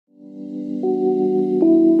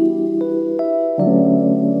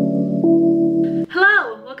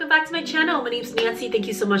channel. My name's Nancy. Thank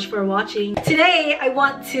you so much for watching. Today I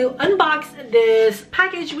want to unbox this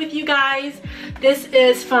package with you guys. This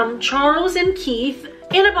is from Charles & Keith.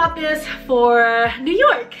 And I bought this for New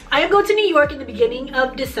York. I am going to New York in the beginning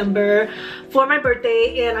of December for my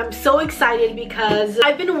birthday, and I'm so excited because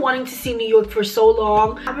I've been wanting to see New York for so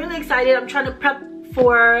long. I'm really excited. I'm trying to prep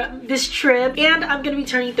for this trip, and I'm gonna be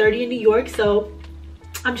turning 30 in New York, so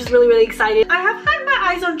I'm just really excited. I have had my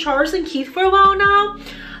eyes on Charles & Keith for a while now.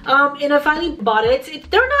 And I finally bought it.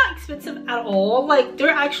 They're not expensive at all. Like, they're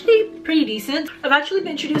actually pretty decent. I've actually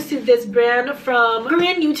been introduced to this brand from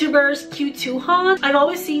Korean YouTubers Q2Han. I've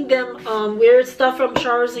always seen them wear stuff from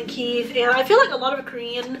Charles & Keith, and I feel like a lot of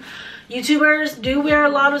Korean YouTubers do wear a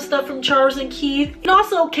lot of stuff from Charles & Keith, and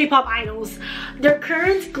also K-pop idols. Their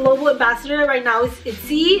current global ambassador right now is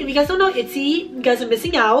ITZY. If you guys don't know ITZY, you guys are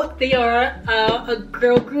missing out. They are a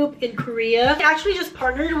girl group in Korea. I actually just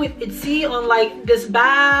partnered with ITZY on like this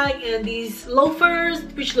bag and these loafers,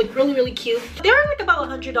 which look really cute. They're like about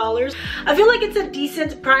 $100. I feel like it's a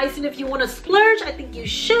decent price, and if you want to splurge, I think you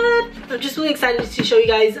should. I'm just really excited to show you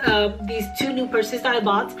guys these two new purses that I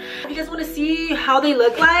bought. If you guys want to see how they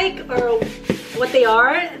look like or what they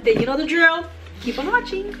are, then you know the drill. Keep on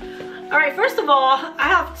watching. All right, first of all, I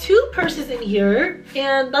have two purses in here,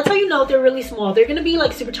 and that's how you know they're really small. They're gonna be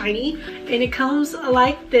like super tiny, and it comes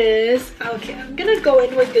like this. Okay, I'm gonna go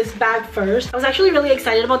in with this bag first. I was actually really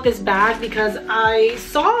excited about this bag because I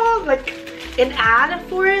saw like an ad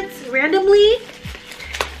for it randomly,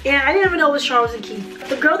 and I didn't even know it was Charles & Keith.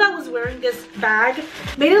 The girl that was wearing this bag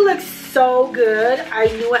made it look so good. I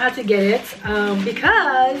knew I had to get it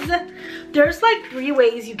because there's like 3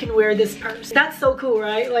 ways you can wear this purse. That's so cool,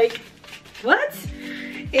 right? Like, what?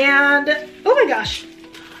 And oh my gosh.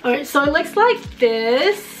 All right, so it looks like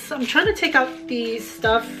this. I'm trying to take out the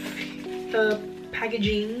stuff, the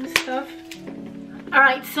packaging stuff. All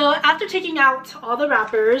right, so after taking out all the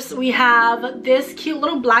wrappers, we have this cute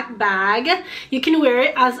little black bag. You can wear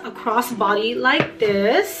it as a crossbody like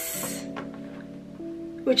this,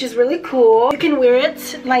 which is really cool. You can wear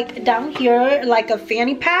it like down here like a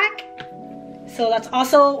fanny pack, so that's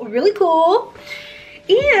also really cool.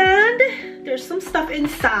 And there's some stuff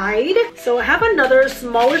inside. So I have another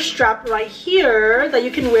smaller strap right here that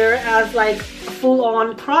you can wear as like a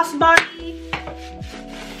full-on crossbody.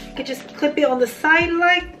 You could just clip it on the side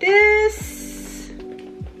like this.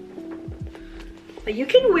 But you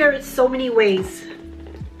can wear it so many ways.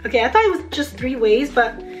 Okay, I thought it was just 3 ways,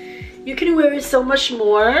 but you can wear it so much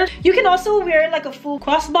more. You can also wear it like a full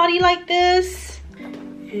crossbody like this.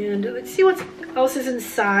 And let's see what else is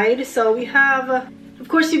inside. So we have, of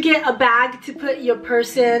course, you get a bag to put your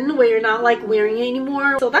purse in where you're not like wearing it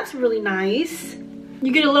anymore. So that's really nice.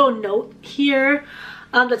 You get a little note here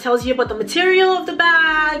that tells you about the material of the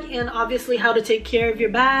bag and obviously how to take care of your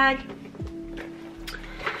bag.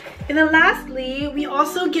 And then lastly, we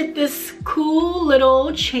also get this cool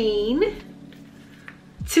little chain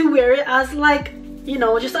to wear it as like, you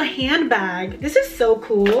know, just a handbag. This is so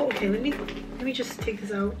cool. Okay, let me just take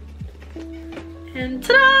this out. And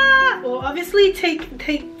ta-da! Well, obviously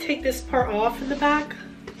take this part off in the back.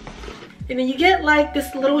 And then you get like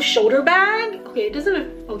this little shoulder bag. Okay, it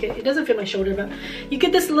doesn't fit my shoulder, but you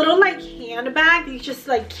get this little like handbag that you just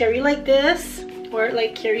like carry like this, or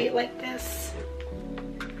like carry it like this.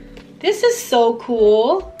 This is so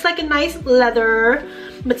cool. It's like a nice leather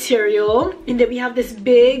material, and then we have this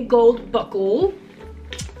big gold buckle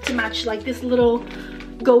to match like this little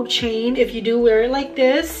gold chain if you do wear it like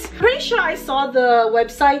this. I'm pretty sure I saw the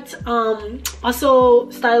website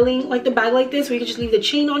also styling like the bag like this, where you can just leave the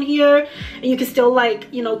chain on here and you can still like,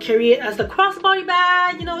 you know, carry it as the crossbody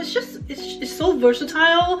bag. You know, it's so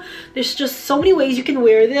versatile. There's just so many ways you can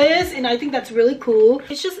wear this, and I think that's really cool.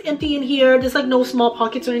 It's just empty in here. There's like no small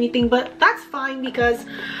pockets or anything, but that's fine because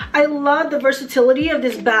I love the versatility of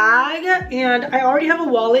this bag, and I already have a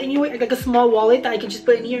wallet anyway, like a small wallet that I can just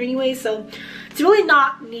put in here anyway, so it's really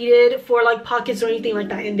not needed for like pockets or anything like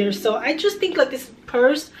that in there. So I just think like this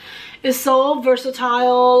purse is so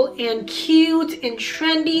versatile and cute and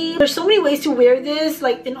trendy. There's so many ways to wear this,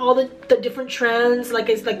 like in all the different trends. Like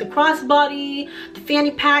it's like the crossbody, the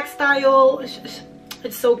fanny pack style.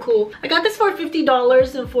 It's so cool. I got this for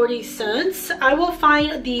 $50.40. I will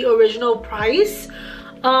find the original price.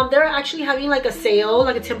 They're actually having like a sale,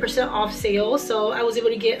 like a 10% off sale, so I was able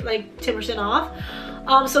to get like 10% off.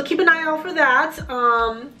 So keep an eye out for that.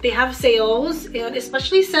 They have sales, and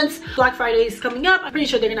especially since Black Friday is coming up, I'm pretty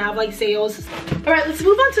sure they're gonna have like sales. All right, let's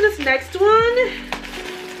move on to this next one.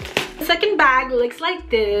 Second bag looks like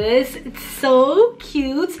this. It's so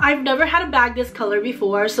cute. I've never had a bag this color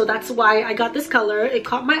before, so that's why I got this color. It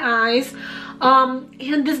caught my eyes.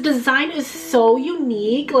 And this design is so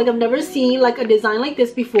unique. Like, I've never seen like a design like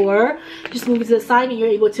this before. Just move it to the side and you're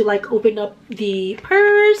able to like open up the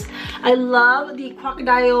purse. I love the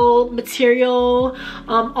crocodile material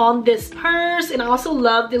on this purse, and I also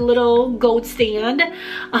love the little gold stand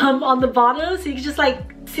on the bottom, so you can just like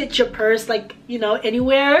sit your purse like, you know,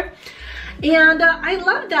 anywhere. And I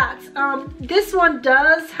love that. This one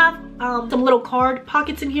does have some little card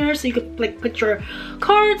pockets in here, so you could like put your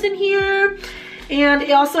cards in here. And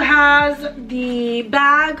it also has the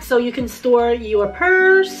bag, so you can store your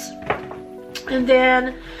purse. And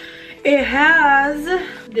then it has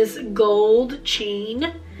this gold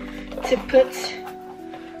chain to put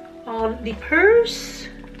on the purse.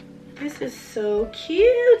 This is so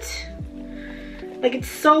cute. Like, it's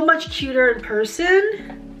so much cuter in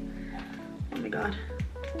person. Oh my god,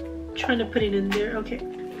 I'm trying to put it in there. Okay,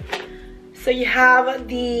 so you have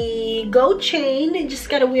the gold chain and just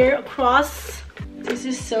gotta wear it across. This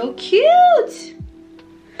is so cute.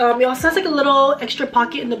 It also has like a little extra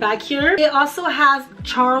pocket in the back here. It also has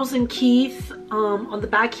Charles and Keith on the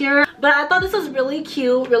back here, but I thought this was really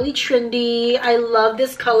cute, really trendy. I love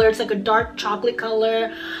this color. It's like a dark chocolate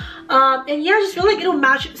color. And yeah, I just feel like it'll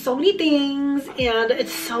match so many things, and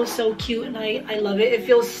it's so cute, and I love it. It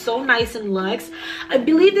feels so nice and luxe. I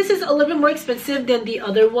believe this is a little bit more expensive than the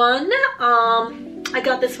other one. I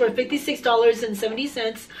got this for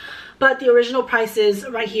 $56.70, but the original price is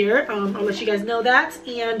right here. I'll let you guys know that.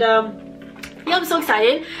 And yeah, I'm so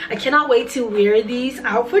excited. I cannot wait to wear these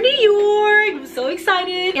out for New York. I'm so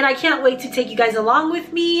excited, and I can't wait to take you guys along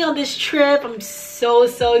with me on this trip. I'm so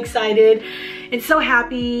excited and so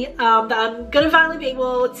happy that I'm gonna finally be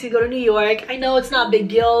able to go to New York. I know it's not a big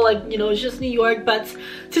deal, like, you know, it's just New York, but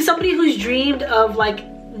to somebody who's dreamed of like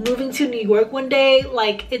moving to New York one day,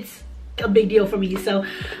 like, it's a big deal for me. So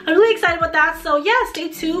I'm really excited about that. So yeah, stay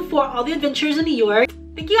tuned for all the adventures in New York.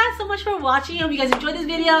 Thank you guys so much for watching. I hope you guys enjoyed this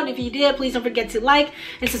video, and if you did, please don't forget to like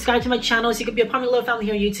and subscribe to my channel so you can be a part of my little family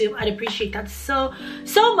here on YouTube. I'd appreciate that so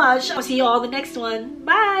much. I'll see you all in the next one.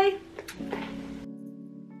 Bye.